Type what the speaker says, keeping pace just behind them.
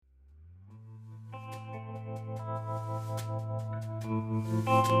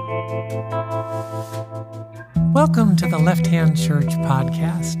Welcome to the Left Hand Church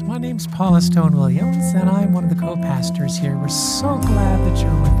podcast. My name's Paula Stone Williams, and I'm one of the co-pastors here. We're so glad that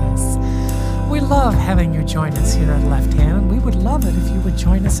you're with us. We love having you join us here at Left Hand, and we would love it if you would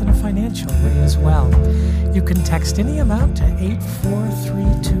join us in a financial way as well. You can text any amount to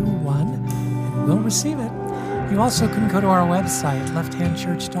 84321, and we'll receive it. You also can go to our website,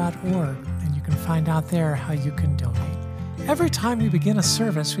 lefthandchurch.org, and you can find out there how you can donate. Every time we begin a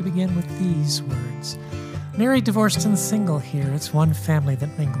service, we begin with these words. Married, divorced, and single here, it's one family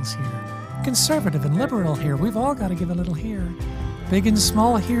that mingles here. Conservative and liberal here, we've all got to give a little here. Big and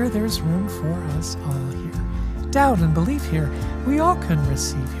small here, there's room for us all here. Doubt and belief here, we all can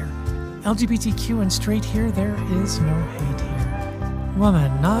receive here. LGBTQ and straight here, there is no hate here.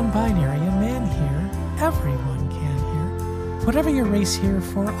 Woman, non-binary, and man here, everyone can here. Whatever your race here,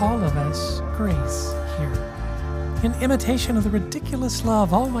 for all of us, grace here. In imitation of the ridiculous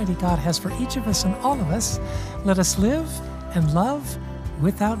love Almighty God has for each of us and all of us, let us live and love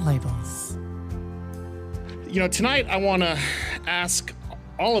without labels. You know, tonight I want to ask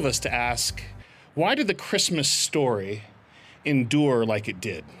all of us to ask, why did the Christmas story endure like it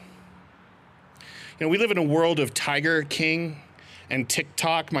did? You know, we live in a world of Tiger King and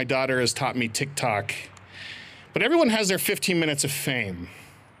TikTok. My daughter has taught me TikTok. But everyone has their 15 minutes of fame.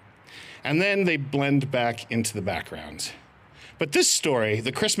 And then they blend back into the background. But this story,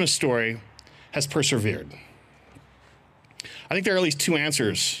 the Christmas story, has persevered. I think there are at least two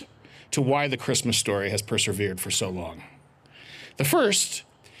answers to why the Christmas story has persevered for so long. The first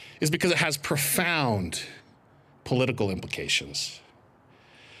is because it has profound political implications.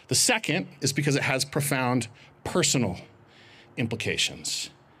 The second is because it has profound personal implications.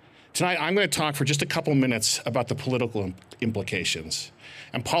 Tonight, I'm going to talk for just a couple minutes about the political implications,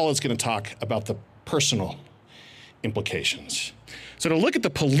 and Paula is going to talk about the personal implications. So to look at the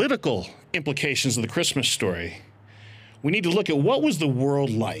political implications of the Christmas story, we need to look at what was the world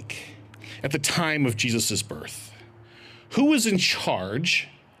like at the time of Jesus' birth. Who was in charge,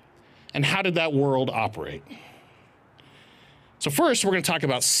 and how did that world operate? So first, we're going to talk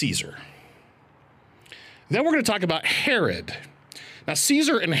about Caesar. Then we're going to talk about Herod. Now,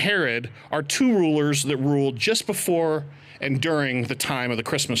 Caesar and Herod are two rulers that ruled just before and during the time of the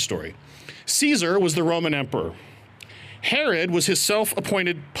Christmas story. Caesar was the Roman emperor. Herod was his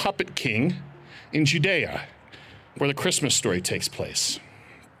self-appointed puppet king in Judea, where the Christmas story takes place.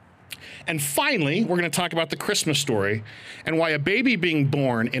 And finally, we're going to talk about the Christmas story and why a baby being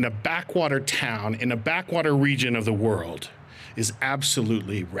born in a backwater town in a backwater region of the world is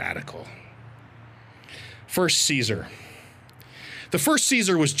absolutely radical. First, Caesar. The first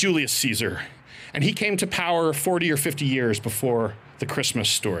Caesar was Julius Caesar, and he came to power 40 or 50 years before the Christmas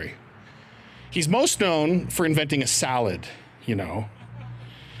story. He's most known for inventing a salad, you know.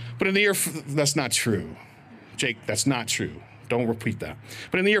 But in the year, that's not true. Jake, that's not true. Don't repeat that.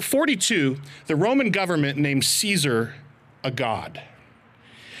 But in the year 42, the Roman government named Caesar a god.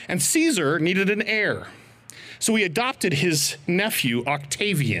 And Caesar needed an heir. So he adopted his nephew,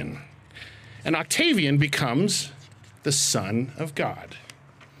 Octavian. And Octavian becomes the Son of God.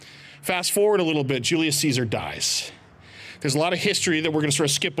 Fast forward a little bit, Julius Caesar dies. There's a lot of history that we're going to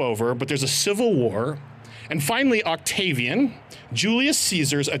sort of skip over, but there's a civil war. And finally, Octavian, Julius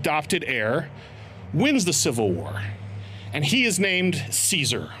Caesar's adopted heir, wins the civil war. And he is named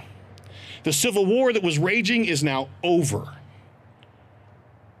Caesar. The civil war that was raging is now over.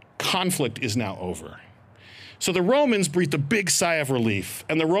 Conflict is now over. So the Romans breathed a big sigh of relief,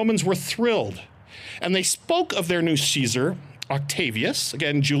 and the Romans were thrilled. And they spoke of their new Caesar, Octavius,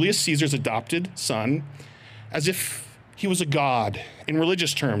 again, Julius Caesar's adopted son, as if he was a god in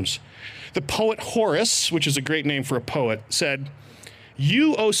religious terms. The poet Horace, which is a great name for a poet, said,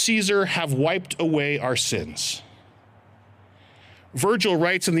 "You, O Caesar, have wiped away our sins." Virgil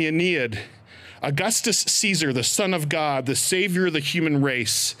writes in the Aeneid, "Augustus Caesar, the son of God, the savior of the human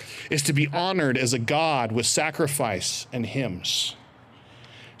race, is to be honored as a god with sacrifice and hymns."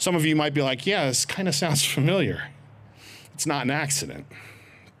 Some of you might be like, yeah, this kind of sounds familiar. It's not an accident.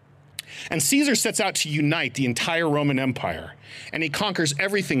 And Caesar sets out to unite the entire Roman Empire, and he conquers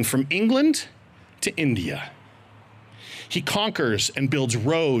everything from England to India. He conquers and builds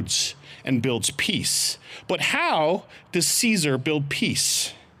roads and builds peace. But how does Caesar build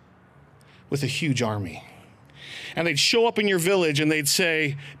peace? With a huge army. And they'd show up in your village and they'd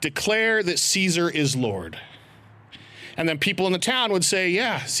say, "Declare that Caesar is Lord." And then people in the town would say,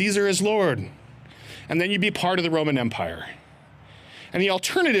 "Yeah, Caesar is Lord." And then you'd be part of the Roman Empire. And the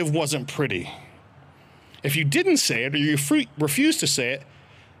alternative wasn't pretty. If you didn't say it or you refused to say it,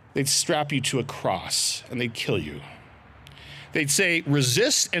 they'd strap you to a cross and they'd kill you. They'd say,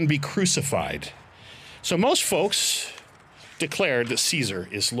 resist and be crucified. So most folks declared that Caesar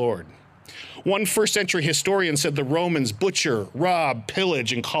is Lord. One first-century historian said the Romans butcher, rob,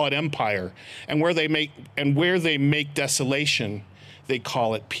 pillage, and call it empire. And where they make desolation, they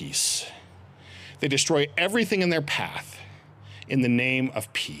call it peace. They destroy everything in their path in the name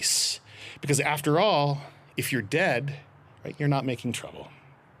of peace. Because after all, if you're dead, right, you're not making trouble.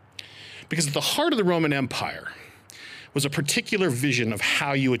 Because at the heart of the Roman Empire was a particular vision of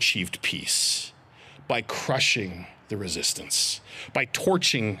how you achieved peace: by crushing the resistance, by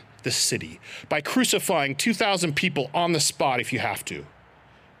torching the city, by crucifying 2,000 people on the spot if you have to,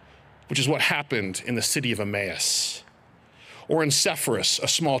 which is what happened in the city of Emmaus. Or in Sepphoris, a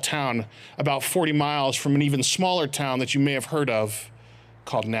small town about 40 miles from an even smaller town that you may have heard of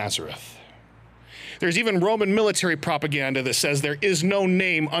called Nazareth. There's even Roman military propaganda that says there is no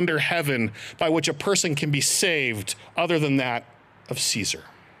name under heaven by which a person can be saved other than that of Caesar.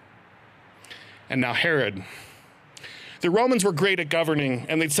 And now Herod. The Romans were great at governing,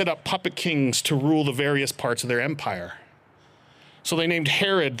 and they'd set up puppet kings to rule the various parts of their empire. So they named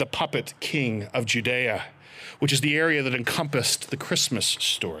Herod the puppet king of Judea, which is the area that encompassed the Christmas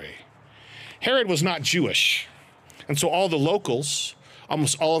story. Herod was not Jewish, and so all the locals,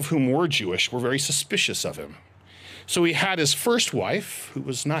 almost all of whom were Jewish, were very suspicious of him. So he had his first wife, who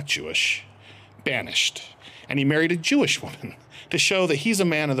was not Jewish, banished, and he married a Jewish woman to show that he's a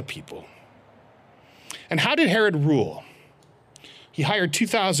man of the people. And how did Herod rule? He hired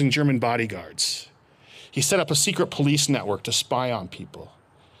 2,000 German bodyguards. He set up a secret police network to spy on people,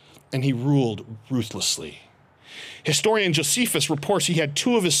 and he ruled ruthlessly. Historian Josephus reports he had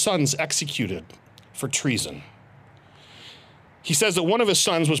 2 of his sons executed for treason. He says that one of his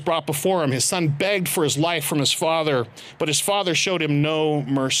sons was brought before him. His son begged for his life from his father, but his father showed him no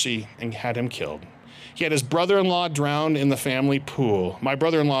mercy and had him killed. He had his brother-in-law drowned in the family pool. My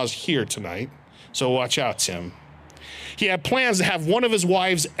brother-in-law is here tonight, so watch out, Tim. He had plans to have one of his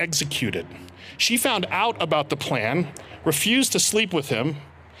wives executed. She found out about the plan, refused to sleep with him.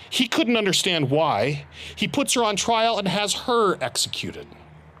 He couldn't understand why. He puts her on trial and has her executed.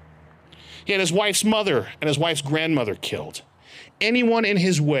 He had his wife's mother and his wife's grandmother killed. Anyone in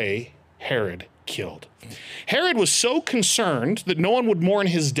his way, Herod killed. Herod was so concerned that no one would mourn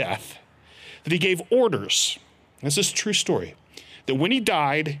his death that he gave orders, this is a true story, that when he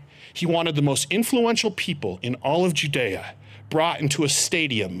died, he wanted the most influential people in all of Judea brought into a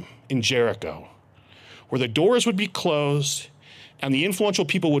stadium in Jericho, where the doors would be closed and the influential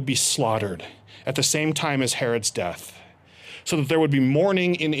people would be slaughtered at the same time as Herod's death, so that there would be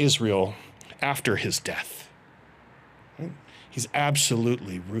mourning in Israel after his death. He's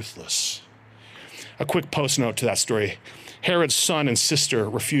absolutely ruthless. A quick post note to that story. Herod's son and sister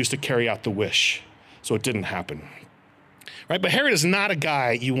refused to carry out the wish, so it didn't happen. Right? But Herod is not a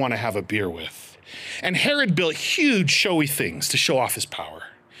guy you want to have a beer with. And Herod built huge showy things to show off his power.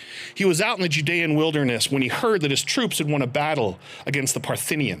 He was out in the Judean wilderness when he heard that his troops had won a battle against the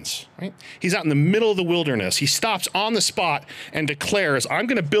Parthians. Right? He's out in the middle of the wilderness. He stops on the spot and declares, I'm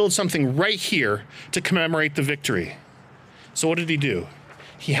going to build something right here to commemorate the victory. So what did he do?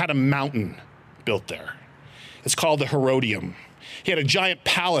 He had a mountain built there. It's called the Herodium. He had a giant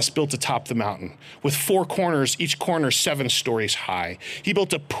palace built atop the mountain with 4 corners, each corner 7 stories high. He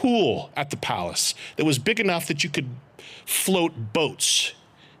built a pool at the palace that was big enough that you could float boats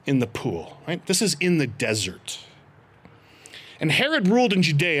in the pool. Right? This is in the desert. And Herod ruled in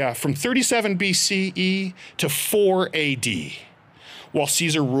Judea from 37 BCE to 4 AD, while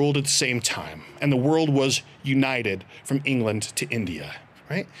Caesar ruled at the same time, and the world was united from England to India.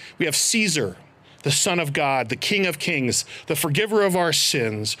 Right? We have Caesar, the Son of God, the King of Kings, the forgiver of our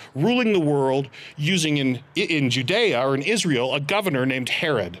sins, ruling the world using in Judea or in Israel a governor named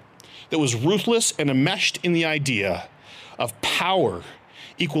Herod that was ruthless and enmeshed in the idea of power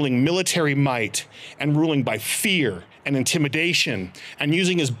equaling military might and ruling by fear and intimidation and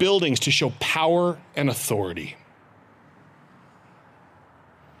using his buildings to show power and authority.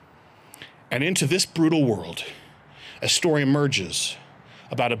 And into this brutal world, a story emerges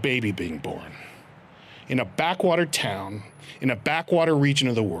about a baby being born in a backwater town, in a backwater region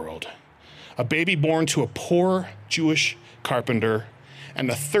of the world, a baby born to a poor Jewish carpenter and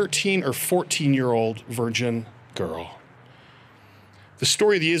a 13 or 14-year-old virgin girl. The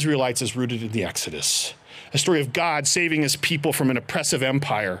story of the Israelites is rooted in the Exodus, a story of God saving his people from an oppressive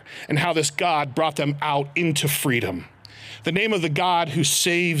empire and how this God brought them out into freedom. The name of the God who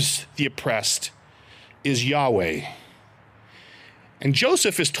saves the oppressed is Yahweh. And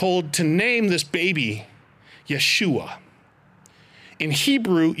Joseph is told to name this baby Yeshua. In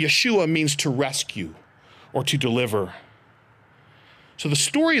Hebrew, Yeshua means to rescue or to deliver. So the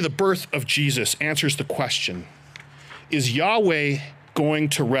story of the birth of Jesus answers the question, is Yahweh going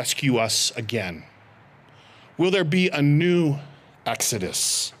to rescue us again? Will there be a new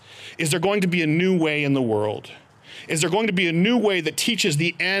Exodus? Is there going to be a new way in the world? Is there going to be a new way that teaches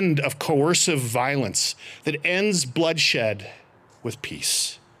the end of coercive violence, that ends bloodshed with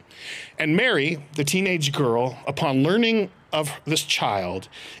peace? And Mary, the teenage girl, upon learning of this child,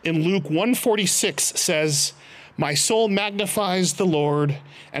 in Luke 1:46 says, "My soul magnifies the Lord,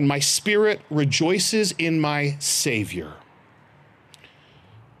 and my spirit rejoices in my Savior."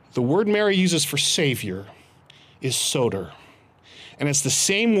 The word Mary uses for Savior is soter. And it's the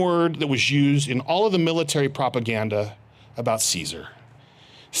same word that was used in all of the military propaganda about Caesar.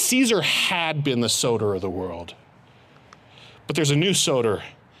 Caesar had been the soter of the world. But there's a new soter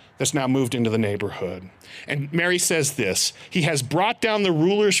that's now moved into the neighborhood. And Mary says this, "He has brought down the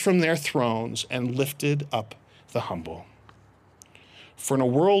rulers from their thrones and lifted up the humble." For in a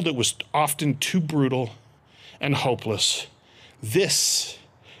world that was often too brutal and hopeless, this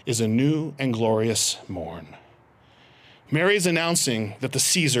is a new and glorious morn. Mary is announcing that the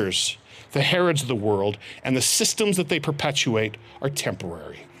Caesars, the Herods of the world, and the systems that they perpetuate are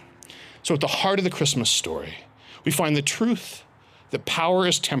temporary. So at the heart of the Christmas story, we find the truth that power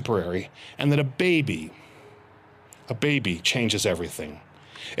is temporary and that a baby changes everything.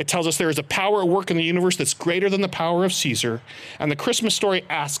 It tells us there is a power at work in the universe that's greater than the power of Caesar. And the Christmas story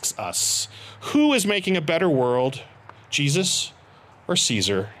asks us, who is making a better world, Jesus or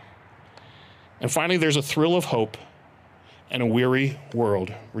Caesar? And finally, there's a thrill of hope, and a weary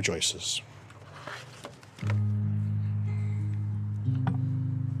world rejoices.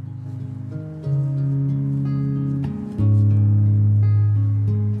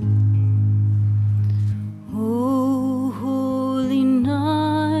 Oh, holy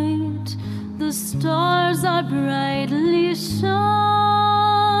night, the stars are brightly shining.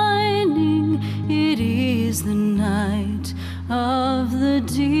 It is the night of the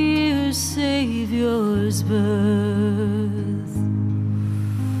dear Savior's birth.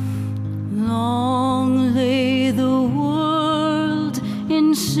 Long lay the world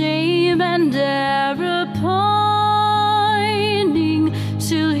in shame and error pining,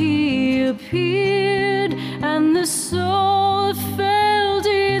 till he appeared and the soul felt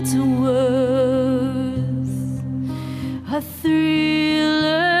its worth. A thrill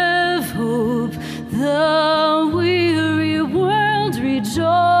of hope, the weary world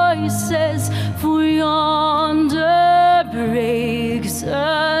rejoices, for yonder breaks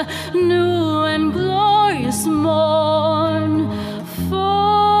a new and glorious morn. Fall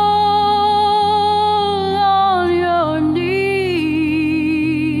on your knees,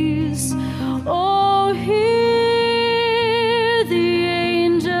 oh, hear the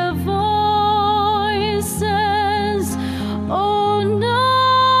angel voices, oh,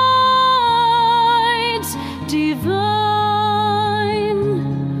 night divine,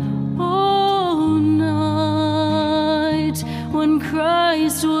 oh, night when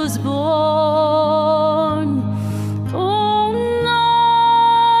Christ was born, oh, night,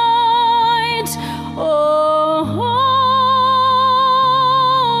 oh,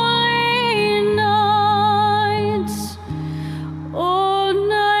 holy night, oh,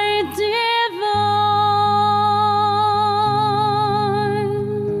 night divine.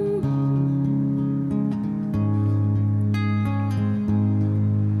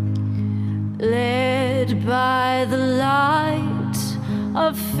 Led by the light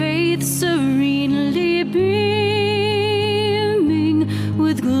of faith serenely beaming,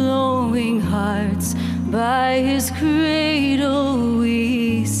 with glowing hearts by his cradle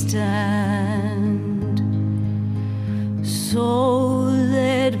we stand. So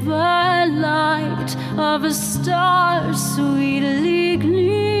led by light of a star sweetly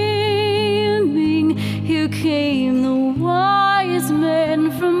gleaming, here came the wise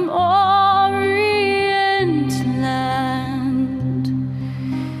men from Orient land.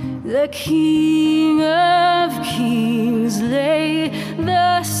 The King of Kings lay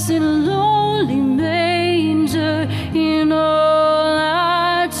thus in lowly manger, in all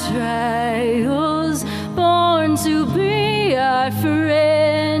our trials, born to be our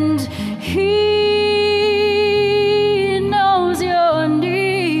friend. He knows your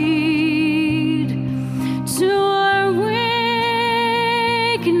need. To our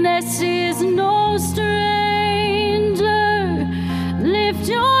weakness is no stranger. Lift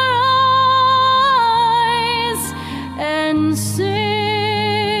your eyes and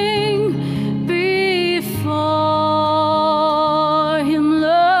sing before him,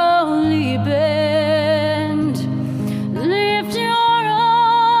 lowly bend. Lift your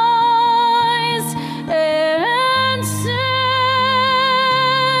eyes and sing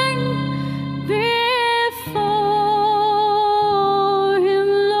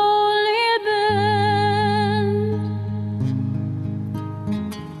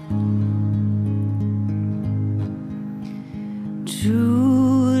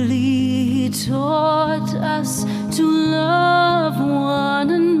taught us to love one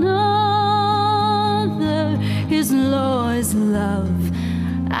another. His law is love,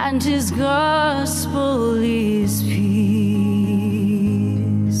 and his gospel is peace.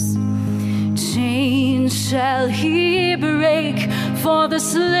 Chains shall he break, for the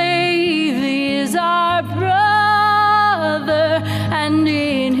slave is our brother, and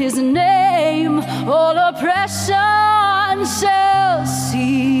in his name all oppression shall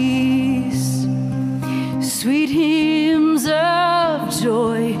cease. Sweet hymns of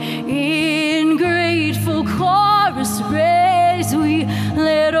joy in grateful chorus raise we,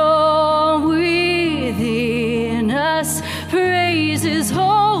 let all within us praise his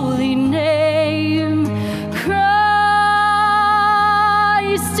holy name. Christ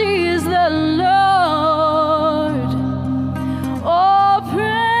is the Lord. Oh,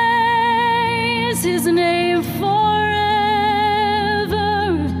 praise his name forever.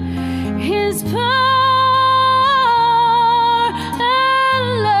 His power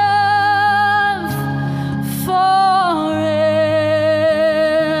and love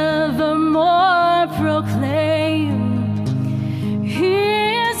forevermore proclaim.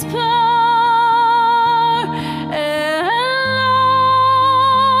 His power and love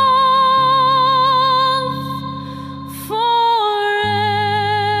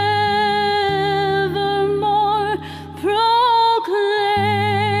forevermore proclaim.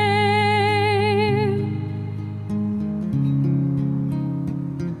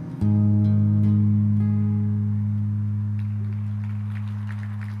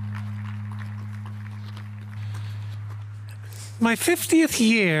 My 50th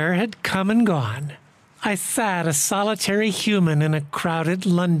year had come and gone. I sat a solitary human in a crowded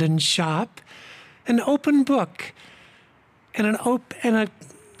London shop, an open book, and a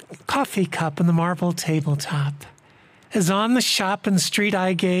coffee cup on the marble tabletop. As on the shop and street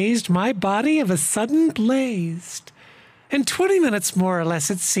I gazed, my body of a sudden blazed. In 20 minutes more or less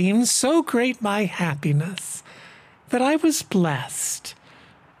it seemed, so great my happiness, that I was blessed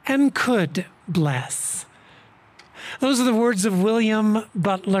and could bless. Those are the words of William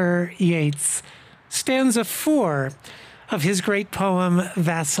Butler Yeats, stanza 4 of his great poem,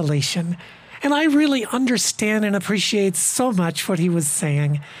 Vacillation. And I really understand and appreciate so much what he was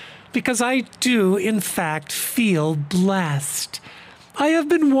saying, because I do, in fact, feel blessed. I have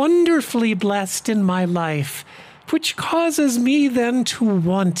been wonderfully blessed in my life, which causes me then to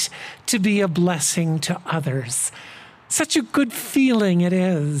want to be a blessing to others. Such a good feeling it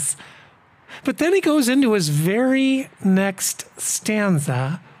is. But then he goes into his very next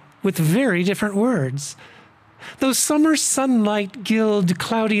stanza with very different words. Though summer sunlight gild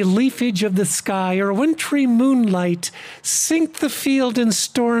cloudy leafage of the sky, or wintry moonlight sink the field in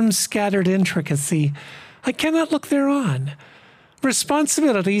storm-scattered intricacy, I cannot look thereon.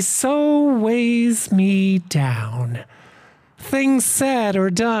 Responsibility so weighs me down. Things said or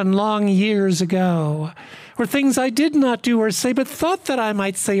done long years ago, or things I did not do or say, but thought that I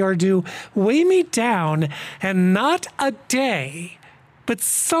might say or do, weigh me down, and not a day, but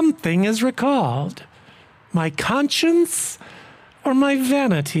something is recalled. My conscience or my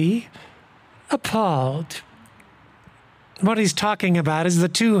vanity appalled. What he's talking about is the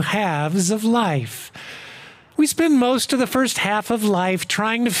two halves of life. We spend most of the first half of life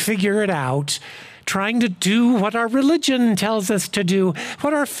trying to figure it out, trying to do what our religion tells us to do,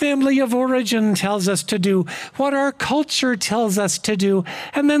 what our family of origin tells us to do, what our culture tells us to do.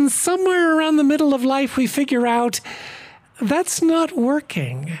 And then somewhere around the middle of life, we figure out that's not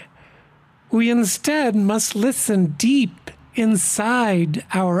working. We instead must listen deep inside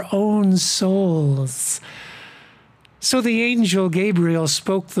our own souls. So the angel Gabriel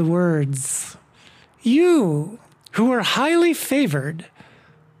spoke the words, "You who are highly favored,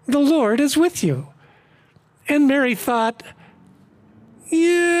 the Lord is with you." And Mary thought,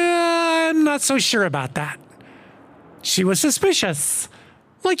 yeah, I'm not so sure about that. She was suspicious,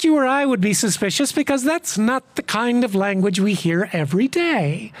 like you or I would be suspicious, because that's not the kind of language we hear every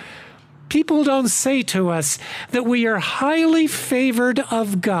day. People don't say to us that we are highly favored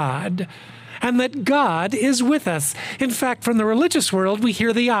of God and that God is with us. In fact, from the religious world, we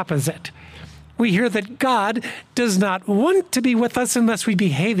hear the opposite. We hear that God does not want to be with us unless we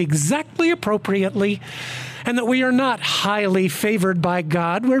behave exactly appropriately, and that we are not highly favored by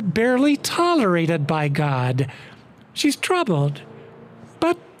God. We're barely tolerated by God. She's troubled,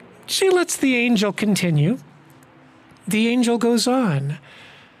 but she lets the angel continue. The angel goes on,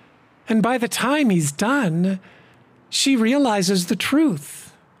 and by the time he's done, she realizes the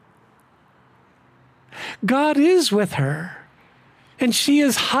truth. God is with her, and she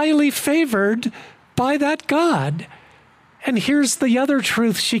is highly favored by that God. And here's the other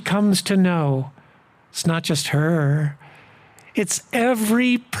truth she comes to know. It's not just her. It's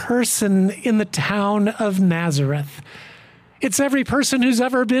every person in the town of Nazareth. It's every person who's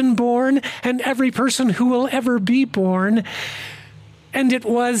ever been born and every person who will ever be born. And it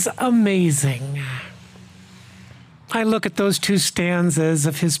was amazing. I look at those two stanzas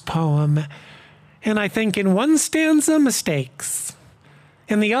of his poem, and I think in one stanza, mistakes.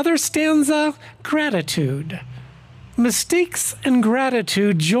 In the other stanza, gratitude. Mistakes and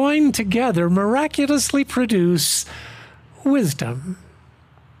gratitude joined together miraculously produce wisdom.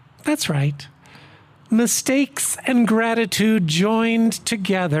 That's right. Mistakes and gratitude joined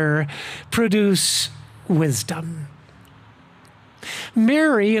together produce wisdom.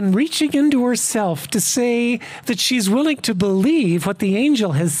 Mary, in reaching into herself to say that she's willing to believe what the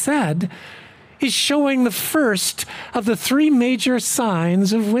angel has said, is showing the first of the three major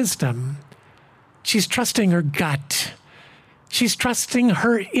signs of wisdom. She's trusting her gut. She's trusting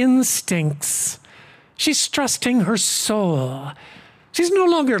her instincts. She's trusting her soul. She's no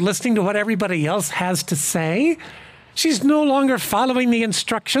longer listening to what everybody else has to say. She's no longer following the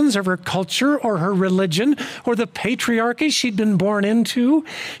instructions of her culture or her religion or the patriarchy she'd been born into.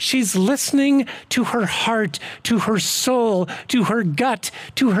 She's listening to her heart, to her soul, to her gut,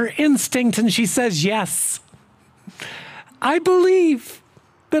 to her instinct, and she says, yes, I believe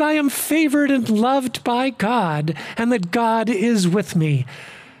that I am favored and loved by God and that God is with me.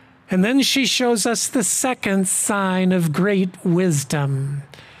 And then she shows us the second sign of great wisdom.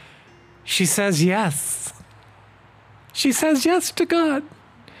 She says yes. She says yes to God.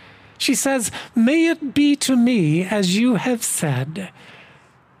 She says, may it be to me as you have said.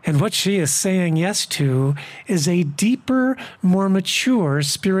 And what she is saying yes to is a deeper, more mature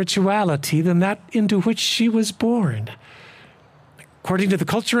spirituality than that into which she was born. According to the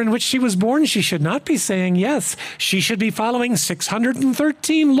culture in which she was born, she should not be saying yes. She should be following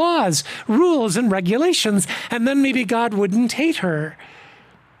 613 laws, rules, and regulations, and then maybe God wouldn't hate her.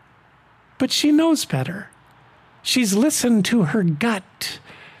 But she knows better. She's listened to her gut,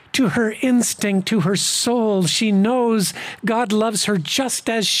 to her instinct, to her soul. She knows God loves her just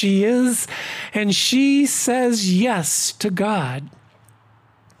as she is, and she says yes to God.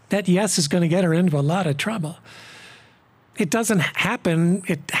 That yes is going to get her into a lot of trouble. It doesn't happen.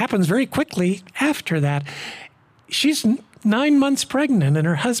 It happens very quickly after that. She's 9 months pregnant, and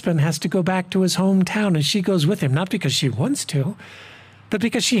her husband has to go back to his hometown, and she goes with him, not because she wants to, but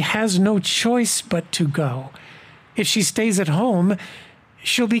because she has no choice but to go. If she stays at home,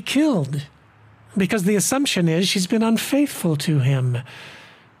 she'll be killed because the assumption is she's been unfaithful to him.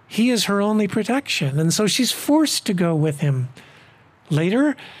 He is her only protection, and so she's forced to go with him.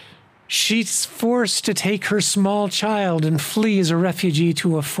 Later, she's forced to take her small child and flee as a refugee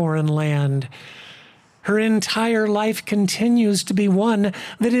to a foreign land. Her entire life continues to be one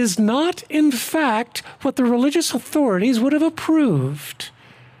that is not, in fact, what the religious authorities would have approved.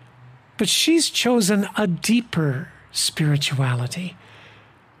 But she's chosen a deeper spirituality.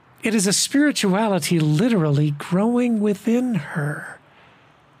 It is a spirituality literally growing within her,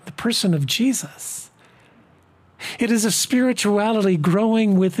 the person of Jesus. It is a spirituality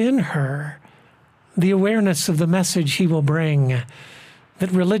growing within her, the awareness of the message he will bring,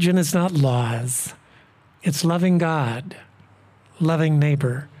 that religion is not laws. It's loving God, loving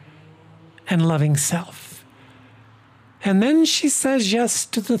neighbor, and loving self. And then she says yes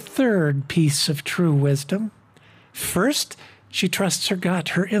to the third piece of true wisdom. First, she trusts her gut,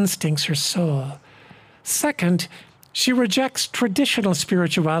 her instincts, her soul. Second, she rejects traditional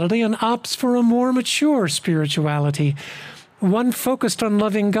spirituality and opts for a more mature spirituality, one focused on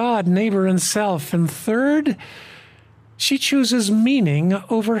loving God, neighbor, and self. And third, she chooses meaning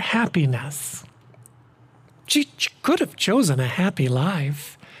over happiness. She could have chosen a happy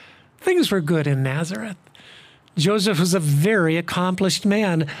life. Things were good in Nazareth. Joseph was a very accomplished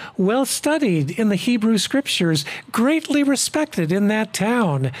man, well studied in the Hebrew scriptures, greatly respected in that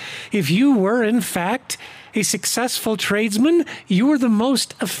town. If you were, in fact, a successful tradesman, you were the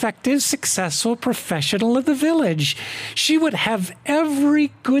most effective, successful professional of the village. She would have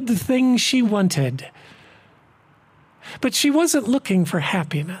every good thing she wanted. But she wasn't looking for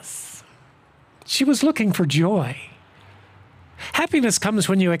happiness. She was looking for joy. Happiness comes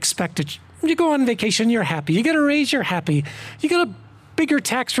when you expect it. You go on vacation, you're happy. You get a raise, you're happy. You get a bigger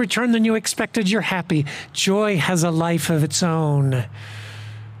tax return than you expected, you're happy. Joy has a life of its own.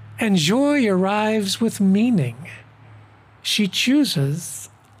 And joy arrives with meaning. She chooses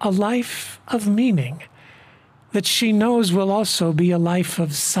a life of meaning that she knows will also be a life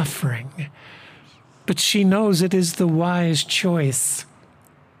of suffering. But she knows it is the wise choice.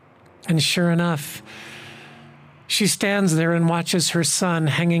 And sure enough, She stands there and watches her son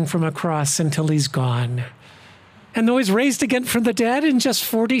hanging from a cross until he's gone. And though he's raised again from the dead in just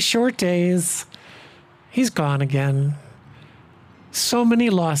 40 short days, he's gone again. So many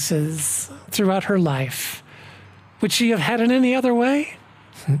losses throughout her life. Would she have had it any other way?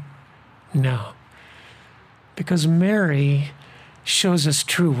 No. Because Mary shows us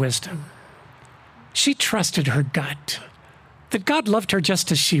true wisdom. She trusted her gut, that God loved her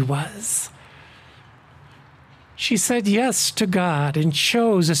just as she was. She said yes to God and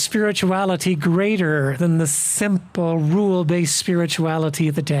chose a spirituality greater than the simple rule-based spirituality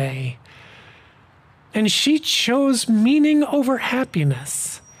of the day. And she chose meaning over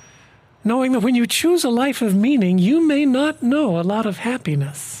happiness, knowing that when you choose a life of meaning, you may not know a lot of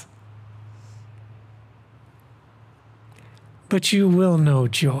happiness, but you will know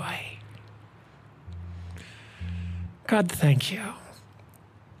joy. God, thank you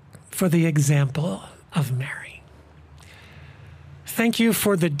for the example of Mary. Thank you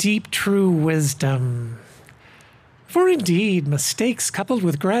for the deep, true wisdom. For indeed, mistakes coupled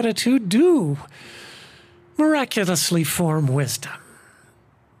with gratitude do miraculously form wisdom.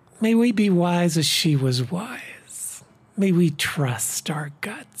 May we be wise as she was wise. May we trust our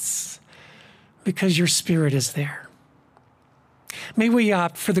guts because your Spirit is there. May we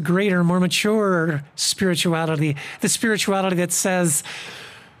opt for the greater, more mature spirituality, the spirituality that says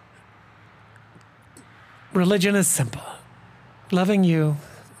religion is simple. Loving you,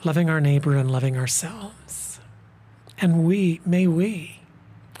 loving our neighbor, and loving ourselves. And may we,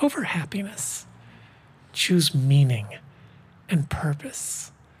 over happiness, choose meaning and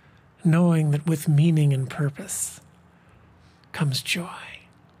purpose, knowing that with meaning and purpose comes joy.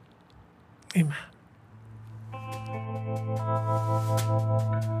 Amen.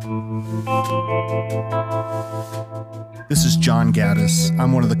 This is John Gaddis.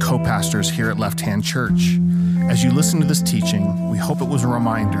 I'm one of the co-pastors here at Left Hand Church. As you listen to this teaching, we hope it was a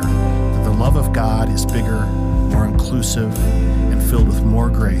reminder that the love of God is bigger, more inclusive, and filled with more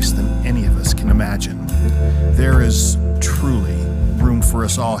grace than any of us can imagine. There is truly room for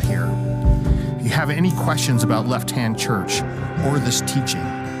us all here. If you have any questions about Left Hand Church or this teaching,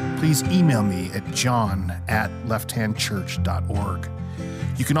 please email me at john@lefthandchurch.org.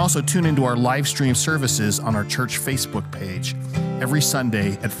 You can also tune into our live stream services on our church Facebook page every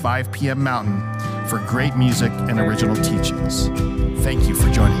Sunday at 5 p.m. Mountain for great music and original teachings. Thank you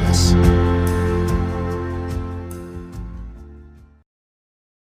for joining us.